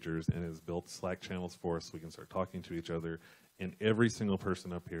procedures and has built Slack channels for us so we can start talking to each other. And every single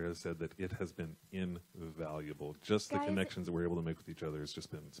person up here has said that it has been invaluable. Just the connections that we're able to make with each other has just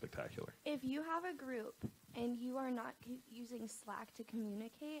been spectacular. If you have a group and you are not using Slack to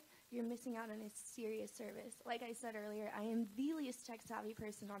communicate, you're missing out on a serious service. Like I said earlier, I am the least tech-savvy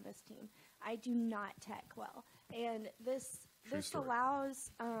person on this team. I do not tech well. And this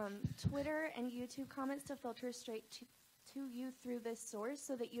allows Twitter and YouTube comments to filter straight to you through this source,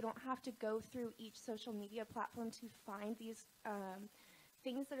 so that you don't have to go through each social media platform to find these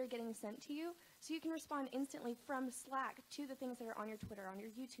things that are getting sent to you. So you can respond instantly from Slack to the things that are on your Twitter, on your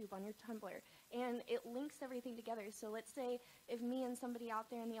YouTube, on your Tumblr, and it links everything together. So let's say if me and somebody out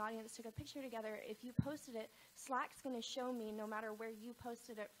there in the audience took a picture together, if you posted it, Slack's going to show me no matter where you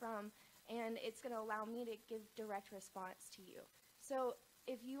posted it from, and it's going to allow me to give direct response to you. So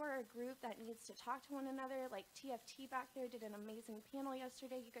if you are a group that needs to talk to one another, like TFT back there did an amazing panel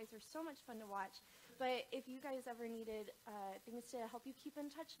yesterday. You guys were so much fun to watch. But if you guys ever needed things to help you keep in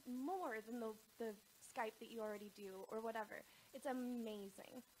touch more than the Skype that you already do or whatever. It's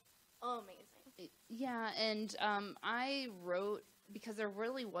amazing. Amazing. Yeah, and I wrote, because there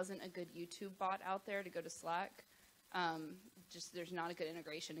really wasn't a good YouTube bot out there to go to Slack. Just there's not a good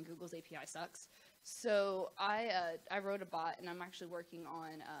integration, and Google's API sucks. So I wrote a bot, and I'm actually working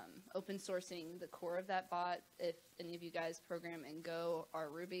on open sourcing the core of that bot. If any of you guys program in Go or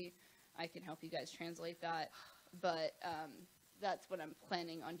Ruby, I can help you guys translate that. But that's what I'm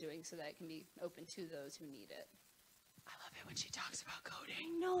planning on doing so that it can be open to those who need it. I love it when she talks about coding.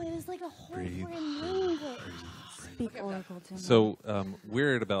 I know, it was like a whole Breathe, foreign language. Speak Oracle to me. So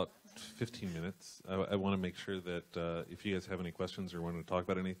we're at about 15 minutes. I want to make sure that if you guys have any questions or want to talk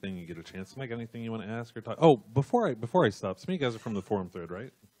about anything, you get a chance. Somebody got anything you want to ask or talk? Oh, before I stop, some of you guys are from the forum thread,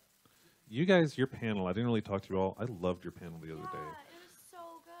 right? You guys, your panel, I didn't really talk to you all. I loved your panel the other day. It was so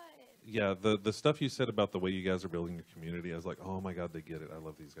good. Yeah, the stuff you said about the way you guys are building your community, I was like, oh my God, they get it. I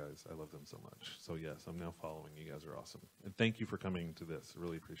love these guys. I love them so much. So yes, I'm now following. You guys are awesome. And thank you for coming to this. I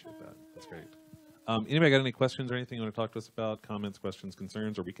really appreciate that. That's great. Anybody got any questions or anything you want to talk to us about? Comments, questions,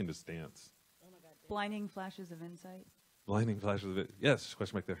 concerns, or we can just dance. Blinding flashes of insight. Blinding flashes of it. Yes,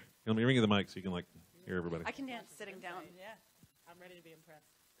 question back there. Let me ring you the mic so you can hear everybody. I can dance sitting down. Yeah, I'm ready to be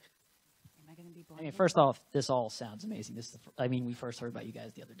impressed. Am I going to be I blinded? mean, first off, this all sounds amazing. This is we first heard about you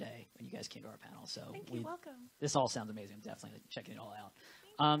guys the other day when you guys came to our panel. So Thank you. Welcome. this all sounds amazing. I'm definitely checking it all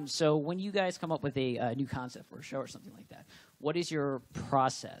out. So when you guys come up with a new concept for a show or something like that, what is your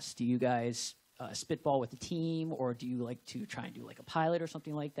process? Do you guys spitball with the team, or do you like to try and do like a pilot or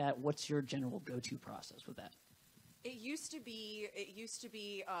something like that? What's your general go-to process with that? It used to be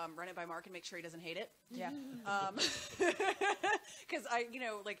run it by Mark and make sure he doesn't hate it. Yeah. Because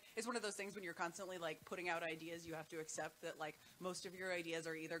it's one of those things when you're constantly like putting out ideas, you have to accept that like most of your ideas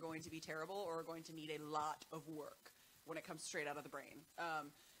are either going to be terrible or going to need a lot of work when it comes straight out of the brain.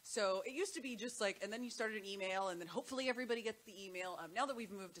 So it used to be just like, and then you started an email, and then hopefully everybody gets the email. Now that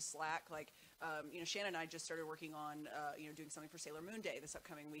we've moved to Slack, Shannon and I just started working on, doing something for Sailor Moon Day this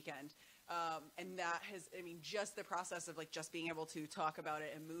upcoming weekend. And that has, just the process of like just being able to talk about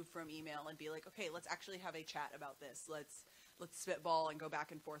it and move from email and be like, okay, let's actually have a chat about this. Let's spitball and go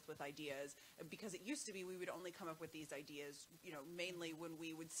back and forth with ideas. Because it used to be we would only come up with these ideas, mainly when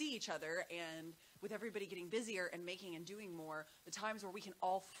we would see each other, and with everybody getting busier and making and doing more, the times where we can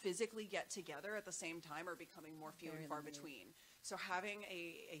all physically get together at the same time are becoming more few and far between. So having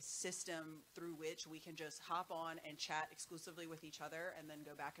a system through which we can just hop on and chat exclusively with each other and then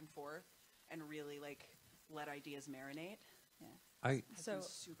go back and forth and really like let ideas marinate has been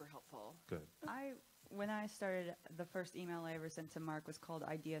super helpful. Good. When I started, the first email I ever sent to Mark was called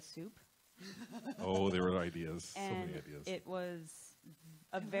Idea Soup. Oh, there were ideas. So And many ideas. it was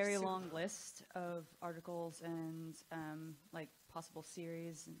a very long list of articles and like possible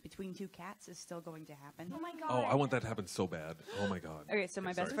series. Between Two Cats is still going to happen. Oh my god. Oh, I want that to happen so bad. Oh my God. Okay, so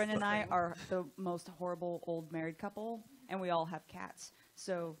my best Sorry. friend and I are the most horrible old married couple, and we all have cats.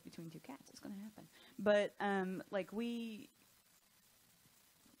 So Between Two Cats is going to happen. But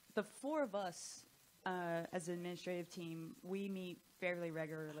the four of us as an administrative team, we meet fairly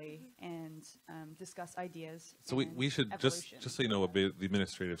regularly and discuss ideas. So we should evolution. just so you know, the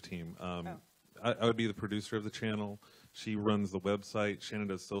administrative team. I would be the producer of the channel. She runs the website. Shannon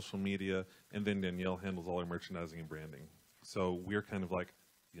does social media, and then Danielle handles all our merchandising and branding. So we're kind of like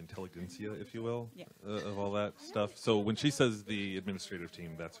the intelligentsia, if you will, of all that stuff. So when she says the administrative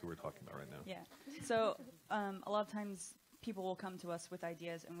team, that's who we're talking about right now. Yeah. So a lot of times people will come to us with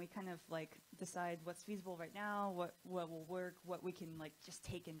ideas, and we kind of like decide what's feasible right now, what will work, what we can like just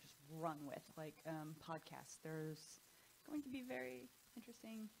take and just run with. Like podcasts, there's going to be very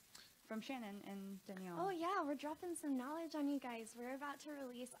interesting from Shannon and Danielle. Oh yeah, we're dropping some knowledge on you guys. We're about to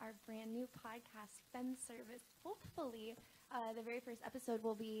release our brand new podcast, Fen Service. Hopefully, the very first episode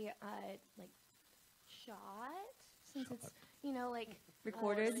will be shot, since it's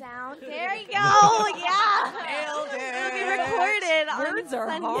Recorded. sound. There you go. Yeah, Nailed it. it'll be recorded. Words are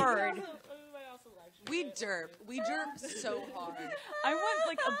Sunday. hard. We derp so hard. I want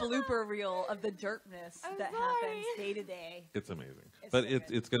like a blooper reel of the derpness I'm that sorry. happens day to day. It's amazing. It's But so good.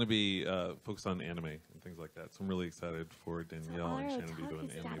 it's going to be focused on anime and things like that. So I'm really excited for Danielle and Honor Shannon to be Otaku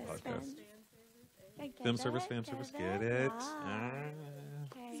doing an anime status, podcast. friend. Fem service, get it? Ah.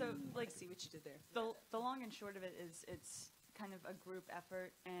 Okay. So like See what you did there. the long and short of it is it's kind of a group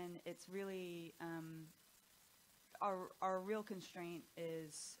effort, and it's really our real constraint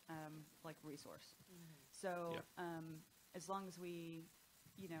is like resource. So as long as we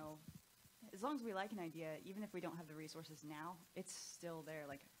like an idea, even if we don't have the resources now, it's still there.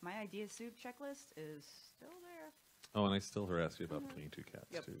 Like my idea soup checklist is still there. Oh, and I still harass you about Between Two Cats,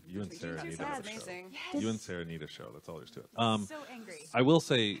 Yep. too. You and Between Sarah Two need Cats, a show. amazing. You and Sarah need a show. That's all there's to it. So angry. I will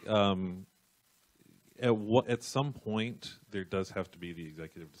say, at some point, there does have to be the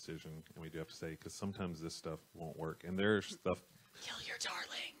executive decision, and we do have to say, because sometimes this stuff won't work. And there's stuff. Kill your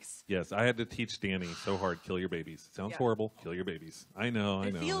darlings. Yes, I had to teach Danny so hard, kill your babies. It sounds Yeah. horrible. Kill your babies. I know.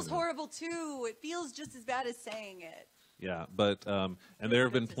 It feels I know. horrible too. It feels just as bad as saying it. Yeah, but and there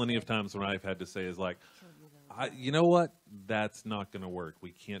have been plenty of times when I've had to say is like, you know what? That's not going to work.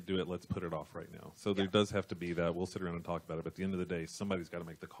 We can't do it. Let's put it off right now. So there does have to be that. We'll sit around and talk about it. But at the end of the day, somebody's got to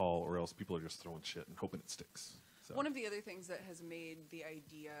make the call, or else people are just throwing shit and hoping it sticks. So. One of the other things that has made the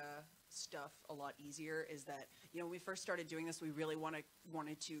idea stuff a lot easier is that, you know, when we first started doing this, we really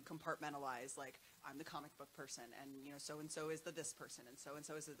wanted to compartmentalize, like, I'm the comic book person, and, you know, so-and-so is the this person, and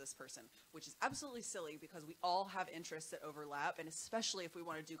so is the this person, which is absolutely silly because we all have interests that overlap, and especially if we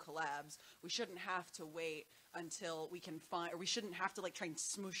want to do collabs, we shouldn't have to wait until we can find, or we shouldn't have to, like, try and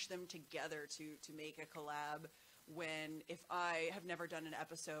smoosh them together to make a collab. When if I have never done an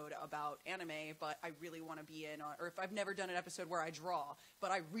episode about anime, but I really want to be in on, or if I've never done an episode where I draw,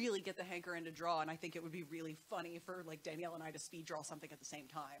 but I really get the hankering to draw, and I think it would be really funny for like Danielle and I to speed draw something at the same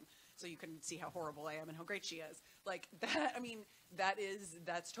time, so you can see how horrible I am and how great she is. Like that, I mean,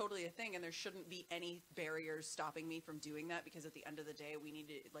 that's totally a thing, and there shouldn't be any barriers stopping me from doing that, because at the end of the day,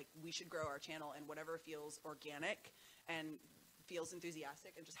 we should grow our channel, and whatever feels organic and feels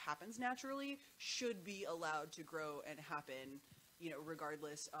enthusiastic and just happens naturally should be allowed to grow and happen, you know,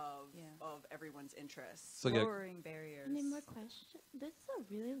 regardless of everyone's interests. So Lowering barriers. Any more questions? This is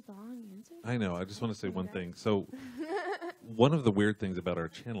a really long answer. I know. I just want to say one thing. So one of the weird things about our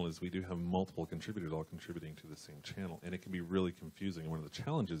channel is we do have multiple contributors all contributing to the same channel, and it can be really confusing. And one of the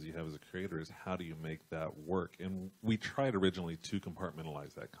challenges you have as a creator is how do you make that work? And we tried originally to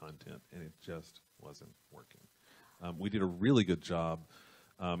compartmentalize that content, and it just wasn't working. We did a really good job,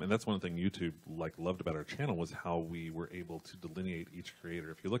 and that's one thing YouTube loved about our channel was how we were able to delineate each creator.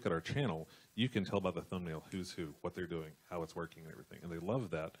 If you look at our channel, you can tell by the thumbnail who's who, what they're doing, how it's working, and everything. And they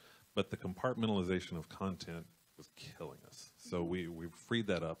love that. But the compartmentalization of content was killing us. So we freed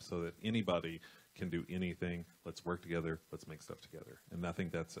that up so that anybody can do anything. Let's work together. Let's make stuff together. And I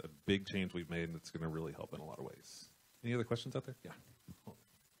think that's a big change we've made, and it's going to really help in a lot of ways. Any other questions out there? Yeah.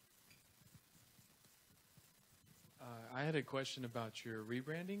 I had a question about your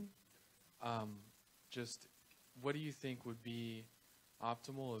rebranding. Just what do you think would be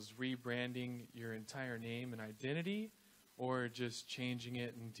optimal? Is rebranding your entire name and identity, or just changing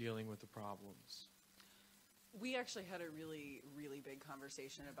it and dealing with the problems? We actually had a really, really big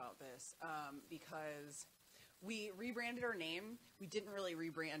conversation about this because we rebranded our name. We didn't really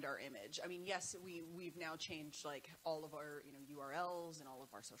rebrand our image. I mean, yes, we've now changed like all of our URLs and all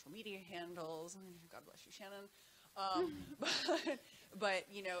of our social media handles. God bless you, Shannon. But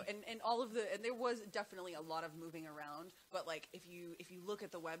you know, and all of and there was definitely a lot of moving around, but like if you look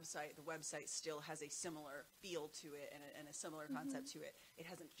at the website still has a similar feel to it and a similar concept to it. It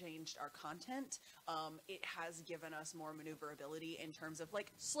hasn't changed our content. It has given us more maneuverability in terms of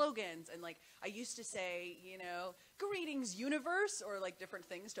like slogans, and like I used to say, you know, greetings universe, or like different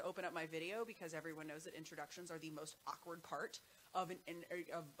things to open up my video, because everyone knows that introductions are the most awkward part of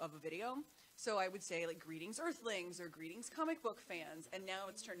a video. So I would say like greetings Earthlings or greetings comic book fans, and now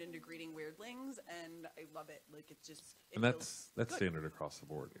it's turned into greeting Weirdlings, and I love it. Like it's just And that's standard across the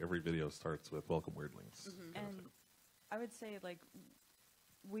board. Every video starts with welcome Weirdlings. And I would say like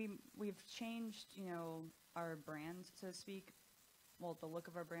we've changed, you know, our brand, so to speak. Well, the look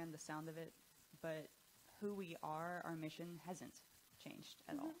of our brand, the sound of it, but who we are, our mission hasn't changed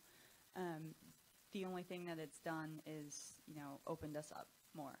at all. The only thing that it's done is, you know, opened us up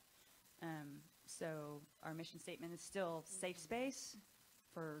more. So our mission statement is still safe space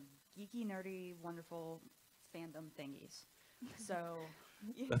for geeky, nerdy, wonderful fandom thingies. So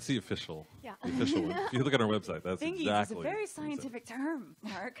That's the official. Yeah. The official one. If you look at our website, that's thingies exactly. is a very what it says. scientific term,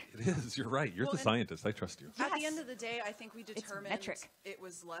 Mark. It is. You're right. You're Well, the and- scientist. I trust you. At the Yes. end of the day, I think we determined metric. it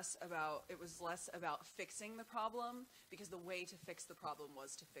was less about fixing the problem, because the way to fix the problem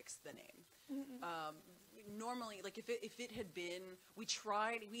was to fix the name. Normally, like if it had been, we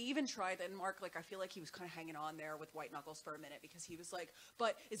even tried, and Mark, like I feel like he was kind of hanging on there with White Knuckles for a minute, because he was like,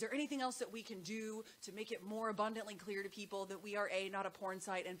 but is there anything else that we can do to make it more abundantly clear to people that we are A, not a porn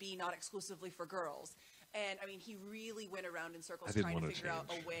site, and B, not exclusively for girls? And I mean, he really went around in circles I didn't trying to wanna figure out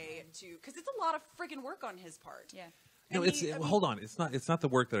change. a way to, because it's a lot of friggin' work on his part. Yeah. No, hold on. It's not the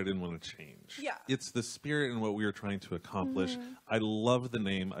work that I didn't want to change. Yeah. It's the spirit and what we were trying to accomplish. I love the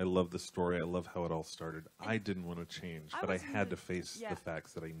name. I love the story. I love how it all started. I didn't want to change, but I had to face the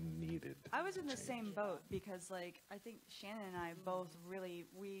facts that I needed. I was in the change. same boat because, like, I think Shannon and I both really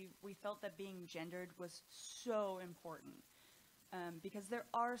we felt that being gendered was so important because there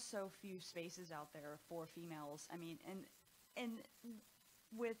are so few spaces out there for females. I mean, and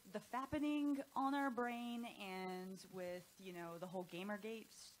with the fappening on our brain and with, you know, the whole Gamergate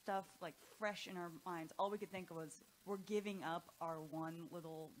stuff, like, fresh in our minds, all we could think of was we're giving up our one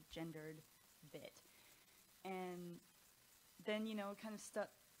little gendered bit. And then, you know, kind of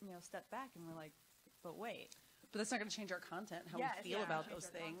stepped back and we're like, but wait. But that's not going to change our content, how we feel about those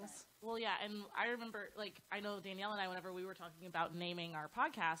things. Well, yeah, and I remember, like, I know Danielle and I, whenever we were talking about naming our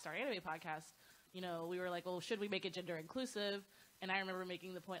podcast, our anime podcast, you know, we were like, well, should we make it gender inclusive? And I remember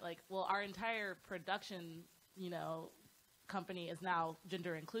making the point, like, well, our entire production, you know, company is now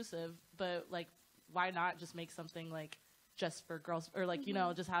gender inclusive, but, like, why not just make something, like, just for girls, or, like, you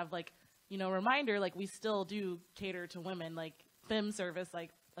know, just have, like, you know, reminder, like, we still do cater to women, like, fem service, like,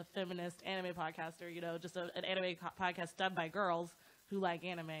 a feminist anime podcaster, you know, just an anime podcast done by girls who like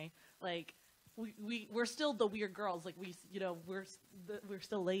anime, like, we're still the weird girls, like, we, you know, we're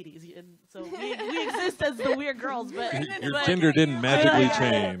still ladies, and so we exist as the weird girls, but your gender didn't magically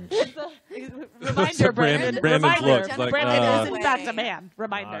change. Reminder, Brandon. Brandon's Reminder. looks like, Brandon isn't that demand.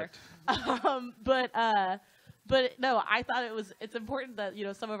 Reminder. Not. But no, I thought it's important that, you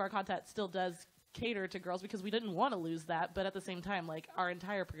know, some of our content still does cater to girls because we didn't want to lose that, but at the same time, like, our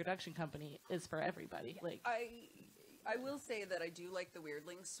entire production company is for everybody. Like, I will say that I do like the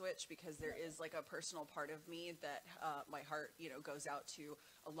Weirdlings switch because there is, like, a personal part of me that my heart, you know, goes out to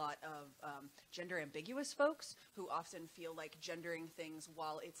a lot of gender ambiguous folks who often feel like gendering things,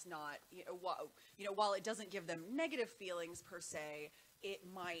 while it's not, while it doesn't give them negative feelings per se, it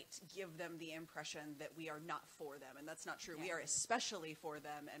might give them the impression that we are not for them, and that's not true. Yeah. We are especially for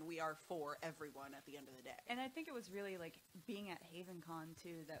them, and we are for everyone at the end of the day. And I think it was really, like, being at HavenCon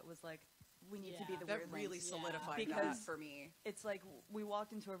too that was like, we need to be the that Weirdlings. really solidified that for me. It's like we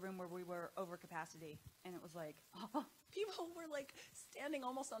walked into a room where we were over capacity, and it was like, people were, like, standing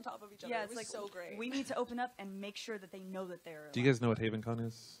almost on top of each other. Yeah, it was like, so great. We need to open up and make sure that they know that they're. Do you guys know what HavenCon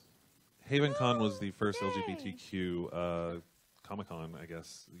is? HavenCon was the first LGBTQ Comic-Con, I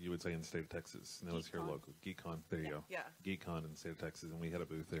guess you would say, in the state of Texas. And that was here local. GeekCon. There you go. Yeah. GeekCon in the state of Texas, and we had a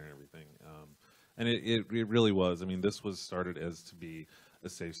booth there and everything. And it really was. I mean, this was started as to be a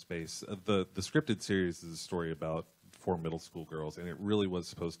safe space. The scripted series is a story about 4 middle school girls, and it really was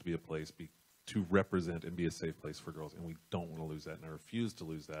supposed to be a place to represent and be a safe place for girls, and we don't want to lose that, and I refuse to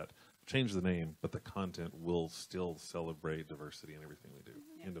lose that. Change the name, but the content will still celebrate diversity in everything we do.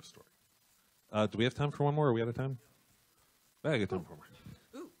 Yeah. End of story. Do we have time for one more? Are we out of time? I got time for more.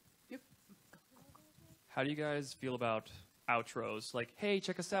 Ooh. Yep. How do you guys feel about outros? Like, hey,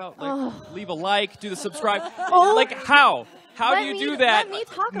 check us out. Like, leave a like, do the subscribe. Like, how? How do you do that?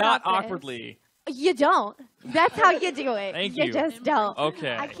 Not awkwardly. You don't. That's how you do it. Thank you. You just don't.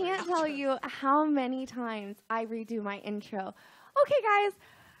 Okay. I can't tell you how many times I redo my intro. Okay, guys,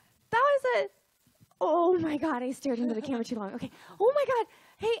 that was oh my God, I stared into the camera too long. Okay. Oh my God.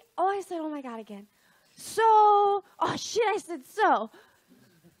 Hey, I said oh my God again. So, oh shit, I said so.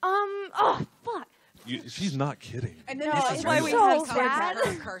 Oh fuck. She's not kidding. And then No, this is why it's we so have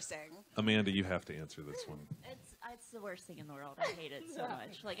bad. cursing. Amanda, you have to answer this one. It's the worst thing in the world. I hate it so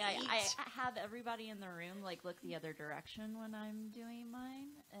much. Like, I have everybody in the room, like, look the other direction when I'm doing mine.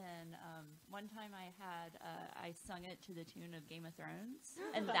 And one time I sung it to the tune of Game of Thrones,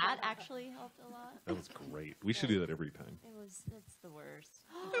 and that actually helped a lot. That was great. We should do that every time. It's the worst.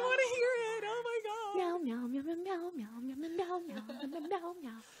 I want to hear it. Oh my God. Meow meow meow meow meow meow meow meow meow meow meow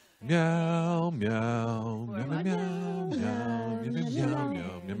meow. Meow meow meow meow meow meow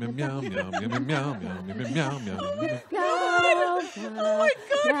meow meow meow meow meow meow meow meow meow meow. Oh my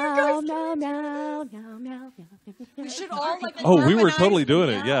God, meow meow meow meow meow. We should all, like, Oh, we were harmonize totally the doing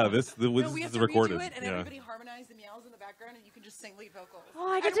it. meows. Yeah, this No, we is have to recorded. redo it, and Yeah. everybody harmonize the meows in the background, and you can just sing lead vocals.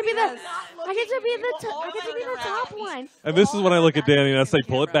 Oh, I get to be the top one. And this is when I look at Danny and I say,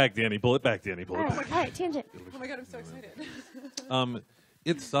 "Pull it back, Danny. Pull it back, Danny. Pull All it right, back." all right, tangent. Oh my God, I'm so excited.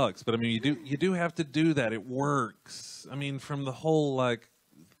 It sucks, but I mean, you do have to do that. It works. I mean, from the whole, like,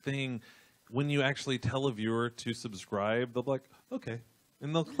 thing, when you actually tell a viewer to subscribe, they'll be like, okay,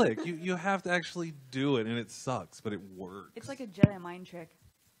 and they'll click. You have to actually do it, and it sucks, but it works. It's like a Jedi mind trick.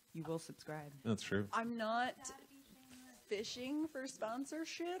 You will subscribe. That's true. I'm not fishing for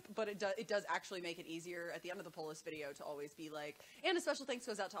sponsorship, but it does actually make it easier at the end of the pull list video to always be like, and a special thanks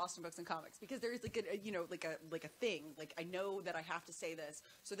goes out to Austin Books and Comics, because there is like a thing, like I know that I have to say this,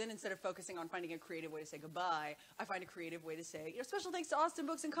 so then instead of focusing on finding a creative way to say goodbye, I find a creative way to say, special thanks to Austin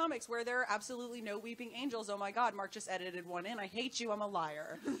Books and Comics, where there are absolutely no weeping angels. Oh my God, Mark just edited one in. I hate you. I'm a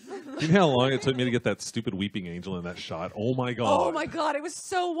liar. You know how long it took me to get that stupid weeping angel in that shot? Oh my God. Oh my God, it was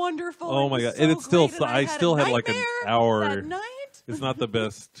so wonderful. Oh my God, so and it's still. great, and I still had like an hour. that night. It's not the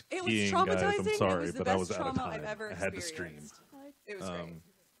best It was keying, traumatizing. guys. I'm It sorry, was the but I best was out of trauma time. I've ever I had to stream. experienced. It was great.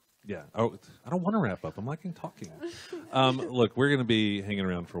 Yeah. Oh, I don't want to wrap up. I'm liking talking. Look, we're going to be hanging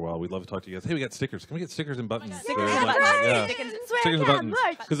around for a while. We'd love to talk to you guys. Hey, we got stickers. Can we get stickers and buttons? Stickers and buttons. Yeah. Stickers Stickers and buttons.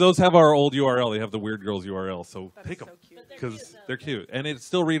 Because those have our old URL. They have the Weird Girls URL. So That pick is them. so cute. Because they're cute. And it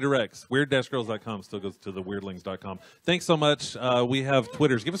still redirects. Weird-girls.com still goes to the weirdlings.com. Thanks so much. We have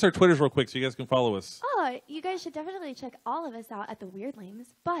Twitters. Give us our Twitters real quick so you guys can follow us. Oh, you guys should definitely check all of us out at the Weirdlings.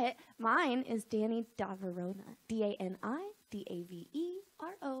 But mine is Danny Daverona. DaniDaverona. I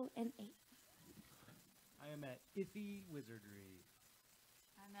am at Iffy Wizardry.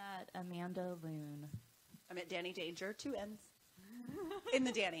 I'm at Amanda Loon. I'm at Danny Danger, 2 N's. In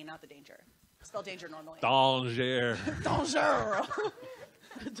the Danny, not the danger. Spell danger normally. Danger. Danger.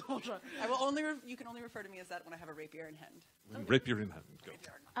 I will only. You can only refer to me as that when I have a rapier in hand. Rapier in hand. Go.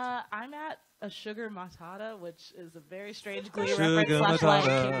 I'm at a sugar matata, which is a very strange Glee Sugar reference / Lion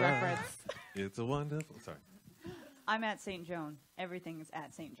matata. King reference. It's a wonderful. Sorry. I'm at St. Joan. Everything is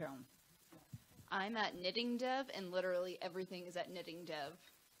at St. Joan. I'm at Knitting Dev, and literally everything is at Knitting Dev.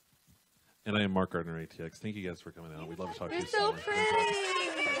 And I am Mark Gardner, RTX. Thank you guys for coming out. We'd love to talk to you You're so soon.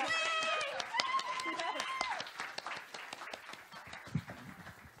 pretty.